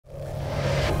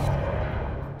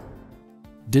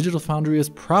Digital Foundry is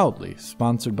proudly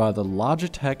sponsored by the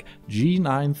Logitech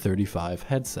G935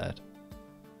 headset.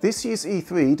 This year's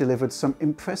E3 delivered some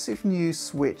impressive new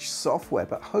Switch software,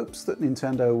 but hopes that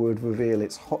Nintendo would reveal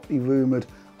its hotly rumoured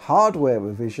hardware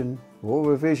revision, or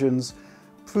revisions,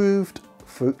 proved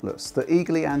fruitless. The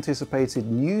eagerly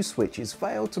anticipated new Switches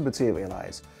failed to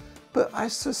materialise, but I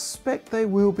suspect they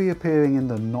will be appearing in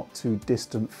the not too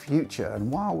distant future,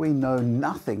 and while we know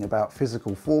nothing about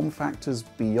physical form factors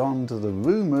beyond the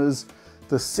rumours,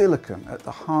 the silicon at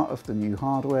the heart of the new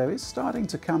hardware is starting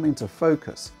to come into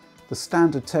focus. The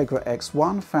standard Tegra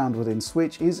X1 found within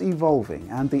Switch is evolving,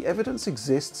 and the evidence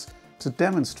exists to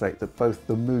demonstrate that both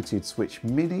the mooted Switch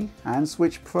Mini and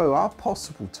Switch Pro are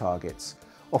possible targets,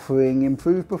 offering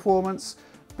improved performance,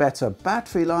 better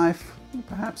battery life, and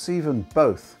perhaps even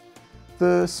both.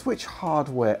 The Switch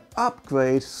hardware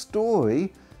upgrade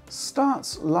story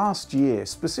starts last year,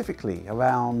 specifically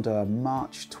around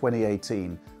March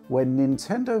 2018, when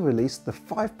Nintendo released the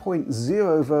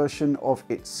 5.0 version of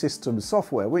its system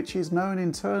software, which is known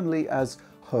internally as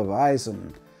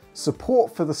Horizon.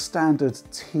 Support for the standard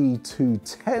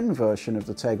T210 version of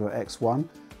the Tegra X1,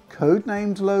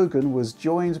 codenamed Logan, was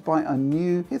joined by a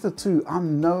new, hitherto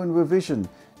unknown revision,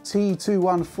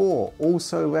 T214,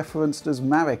 also referenced as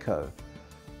Mariko.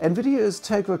 NVIDIA's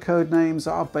Tegra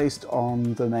codenames are based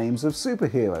on the names of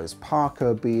superheroes,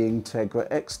 Parker being Tegra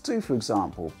X2 for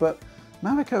example, but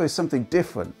Mariko is something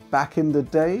different. Back in the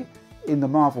day, in the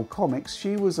Marvel comics,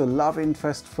 she was a love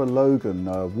interest for Logan,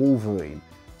 Wolverine.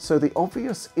 So the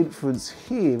obvious inference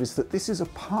here is that this is a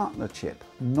partner chip,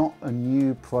 not a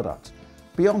new product.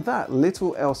 Beyond that,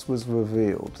 little else was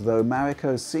revealed, though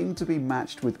Mariko seemed to be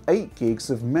matched with 8 gigs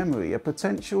of memory, a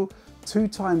potential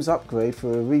 2x upgrade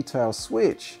for a retail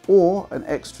Switch, or an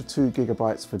extra 2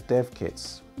 GB for dev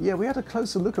kits. Yeah, we had a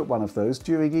closer look at one of those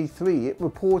during E3. It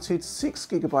reported 6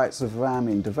 GB of RAM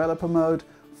in developer mode,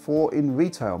 4 in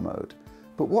retail mode.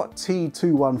 But what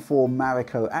T214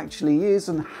 Mariko actually is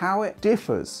and how it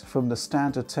differs from the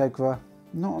standard Tegra,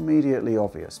 not immediately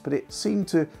obvious, but it seemed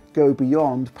to go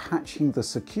beyond patching the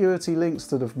security links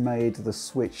that have made the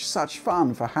Switch such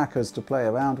fun for hackers to play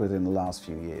around with in the last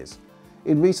few years.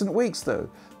 In recent weeks though,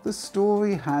 the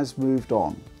story has moved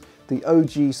on. The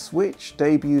OG Switch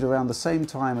debuted around the same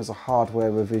time as a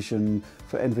hardware revision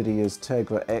for NVIDIA's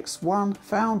Tegra X1,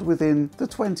 found within the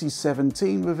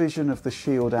 2017 revision of the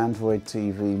Shield Android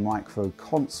TV micro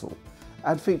console,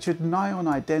 and featured nigh-on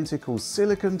identical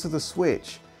silicon to the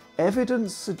Switch.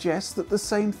 Evidence suggests that the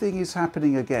same thing is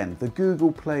happening again. The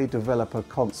Google Play Developer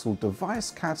Console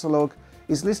Device Catalog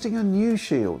is listing a new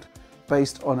Shield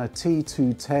based on a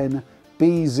T210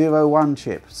 B01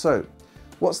 chip. So,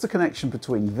 what's the connection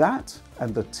between that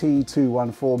and the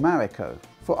T214 Mariko?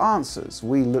 For answers,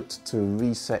 we looked to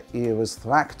ResetEra's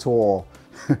Thraktor,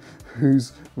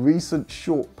 whose recent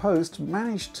short post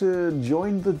managed to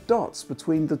join the dots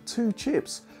between the two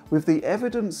chips, with the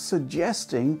evidence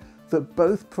suggesting that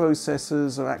both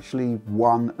processors are actually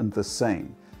one and the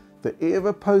same. The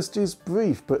Era post is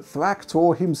brief, but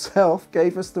Thraktor himself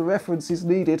gave us the references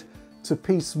needed to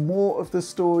piece more of the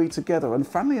story together, and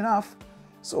funnily enough,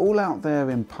 it's all out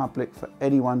there in public for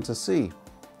anyone to see,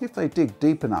 if they dig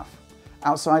deep enough.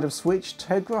 Outside of Switch,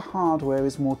 Tegra hardware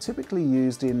is more typically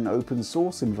used in open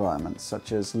source environments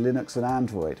such as Linux and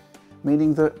Android,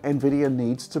 meaning that NVIDIA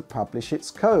needs to publish its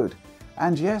code.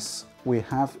 And yes, we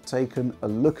have taken a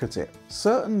look at it.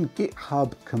 Certain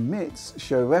GitHub commits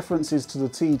show references to the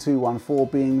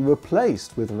T214 being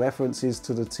replaced with references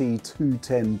to the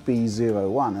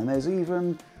T210B01, and there's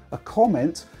even a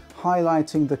comment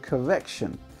highlighting the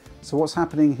correction. So what's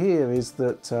happening here is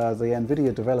that the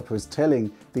NVIDIA developer is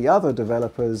telling the other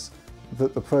developers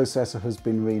that the processor has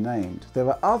been renamed. There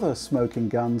are other smoking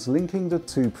guns linking the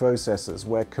two processors,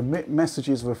 where commit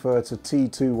messages refer to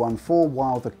T214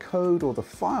 while the code or the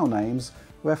file names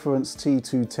reference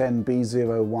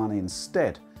T210B01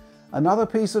 instead. Another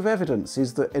piece of evidence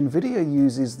is that NVIDIA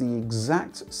uses the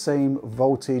exact same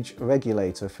voltage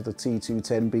regulator for the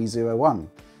T210B01,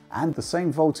 and the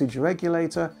same voltage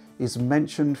regulator is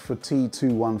mentioned for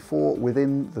T214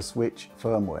 within the Switch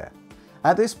firmware.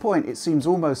 At this point, it seems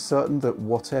almost certain that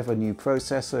whatever new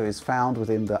processor is found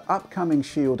within the upcoming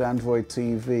Shield Android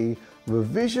TV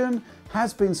revision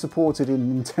has been supported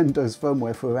in Nintendo's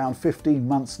firmware for around 15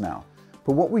 months now.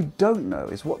 But what we don't know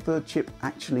is what the chip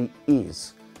actually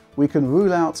is. We can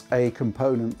rule out a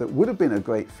component that would have been a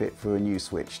great fit for a new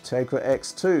Switch, Tegra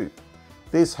X2.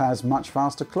 This has much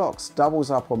faster clocks,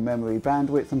 doubles up on memory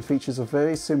bandwidth, and features a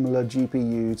very similar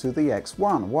GPU to the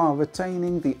X1, while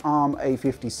retaining the ARM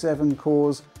A57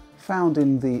 cores, found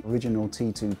in the original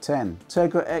T210.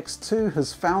 Tegra X2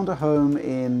 has found a home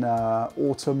in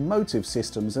automotive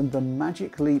systems and the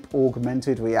Magic Leap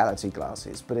augmented reality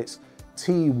glasses, but its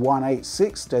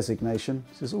T186 designation,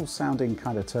 this is all sounding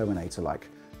kind of Terminator-like.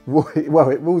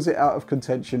 Well, it rules it out of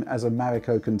contention as a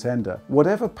Mariko contender.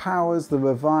 Whatever powers the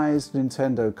revised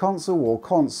Nintendo console or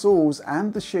consoles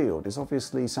and the Shield is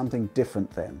obviously something different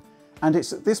then. And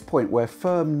it's at this point where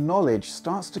firm knowledge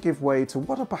starts to give way to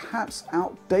what are perhaps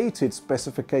outdated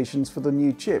specifications for the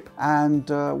new chip. And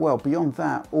well, beyond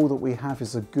that, all that we have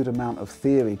is a good amount of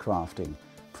theory crafting.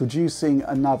 Producing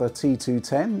another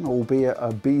T210, albeit a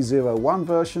B01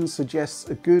 version, suggests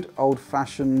a good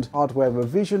old-fashioned hardware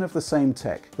revision of the same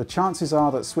tech. The chances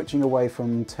are that switching away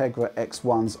from Tegra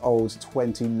X1's old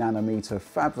 20nm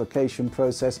fabrication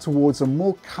process towards a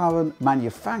more current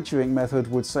manufacturing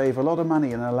method would save a lot of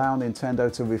money and allow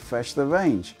Nintendo to refresh the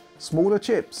range. Smaller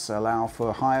chips allow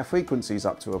for higher frequencies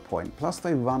up to a point, plus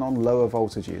they run on lower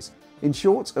voltages. In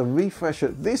short, a refresh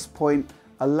at this point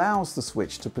allows the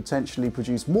Switch to potentially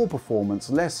produce more performance,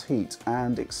 less heat,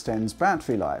 and extends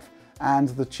battery life. And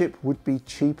the chip would be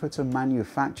cheaper to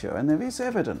manufacture, and there is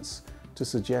evidence to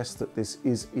suggest that this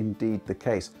is indeed the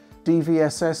case.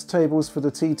 DVSS tables for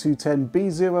the T210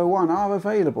 B01 are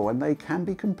available, and they can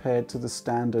be compared to the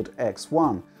standard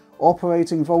X1.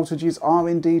 Operating voltages are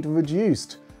indeed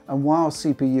reduced, and while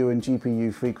CPU and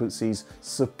GPU frequencies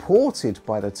supported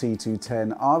by the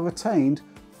T210 are retained,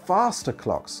 faster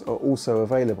clocks are also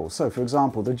available. So for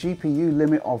example, the GPU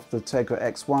limit of the Tegra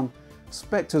X1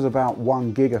 spec'd at about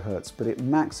 1 GHz, but it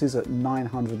maxes at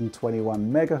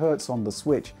 921 MHz on the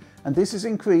Switch, and this is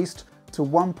increased to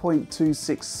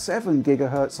 1.267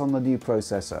 GHz on the new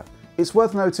processor. It's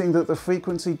worth noting that the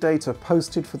frequency data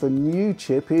posted for the new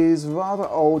chip is rather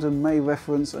old and may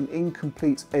reference an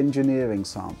incomplete engineering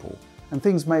sample. And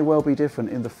things may well be different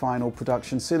in the final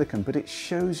production silicon, but it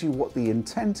shows you what the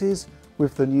intent is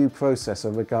with the new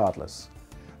processor regardless.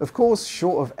 Of course,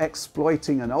 short of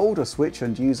exploiting an older Switch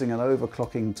and using an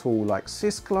overclocking tool like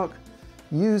SysClock,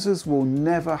 users will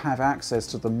never have access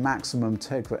to the maximum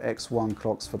Tegra X1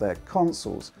 clocks for their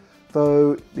consoles,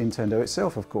 though Nintendo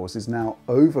itself, of course, is now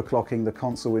overclocking the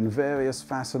console in various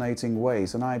fascinating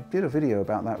ways, and I did a video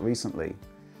about that recently.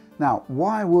 Now,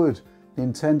 why would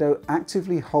Nintendo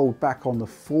actively hold back on the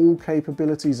full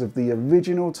capabilities of the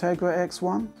original Tegra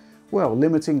X1? Well,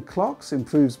 limiting clocks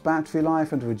improves battery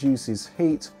life and reduces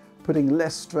heat, putting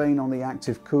less strain on the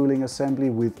active cooling assembly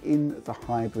within the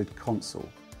hybrid console.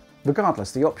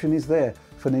 Regardless, the option is there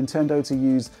for Nintendo to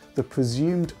use the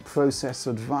presumed process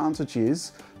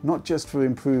advantages, not just for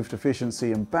improved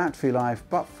efficiency and battery life,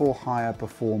 but for higher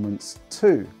performance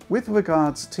too. With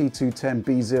regards to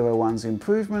T210B01's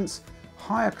improvements,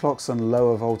 higher clocks and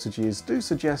lower voltages do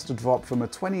suggest a drop from a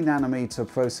 20nm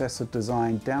processor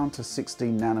design down to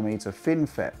 16nm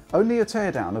FinFET. Only a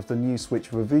teardown of the new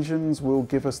Switch revisions will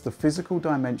give us the physical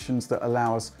dimensions that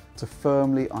allow us to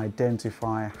firmly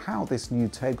identify how this new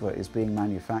Tegra is being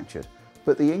manufactured.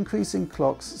 But the increasing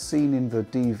clocks seen in the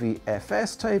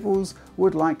DVFS tables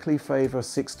would likely favour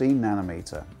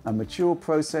 16nm, a mature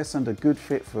process and a good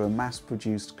fit for a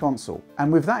mass-produced console.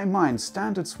 And with that in mind,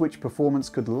 standard Switch performance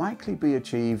could likely be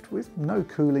achieved with no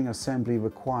cooling assembly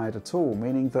required at all,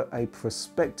 meaning that a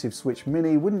prospective Switch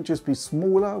Mini wouldn't just be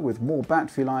smaller with more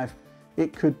battery life,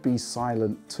 it could be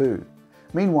silent too.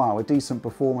 Meanwhile, a decent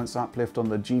performance uplift on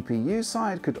the GPU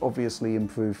side could obviously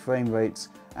improve frame rates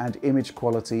and image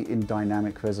quality in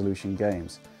dynamic resolution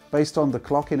games. Based on the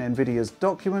clock in Nvidia's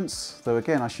documents, though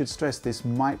again I should stress this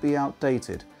might be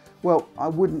outdated, well, I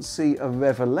wouldn't see a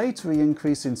revelatory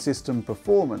increase in system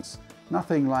performance,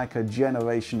 nothing like a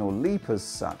generational leap as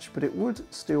such, but it would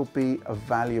still be a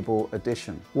valuable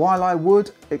addition. While I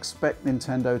would expect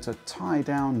Nintendo to tie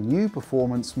down new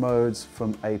performance modes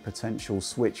from a potential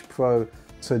Switch Pro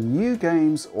to new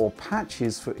games or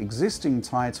patches for existing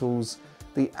titles,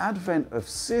 the advent of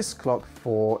SysClock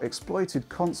for exploited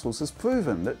consoles has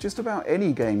proven that just about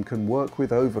any game can work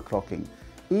with overclocking,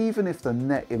 even if the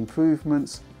net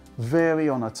improvements vary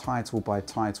on a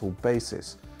title-by-title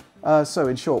basis. So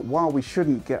in short, while we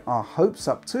shouldn't get our hopes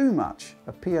up too much,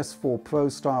 a PS4 Pro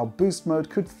style boost mode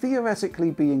could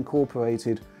theoretically be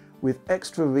incorporated with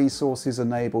extra resources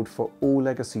enabled for all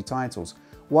legacy titles.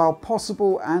 While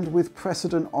possible and with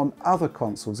precedent on other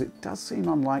consoles, it does seem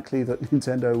unlikely that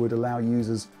Nintendo would allow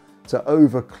users to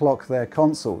overclock their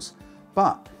consoles.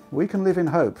 But we can live in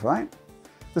hope, right?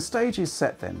 The stage is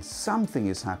set then, something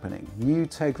is happening. New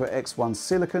Tegra X1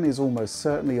 silicon is almost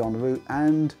certainly en route,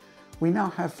 and we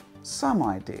now have some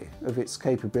idea of its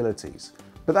capabilities.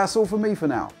 But that's all from me for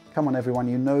now. Come on everyone,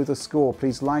 you know the score.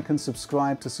 Please like and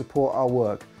subscribe to support our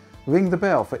work. Ring the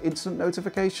bell for instant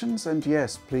notifications, and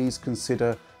yes, please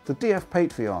consider the DF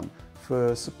Patreon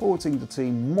for supporting the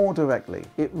team more directly.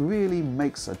 It really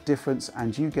makes a difference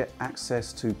and you get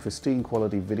access to pristine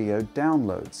quality video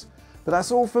downloads. But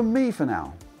that's all from me for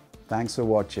now. Thanks for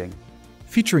watching.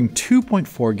 Featuring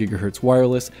 2.4 GHz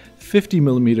wireless,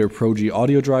 50mm Pro G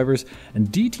audio drivers, and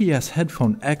DTS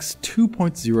Headphone X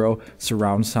 2.0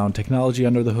 surround sound technology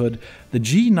under the hood, the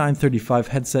G935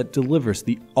 headset delivers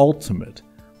the ultimate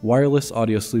wireless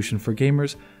audio solution for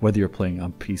gamers, whether you're playing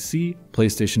on PC,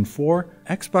 PlayStation 4,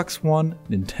 Xbox One,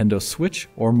 Nintendo Switch,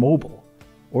 or mobile.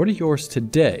 Order yours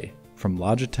today from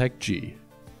Logitech G.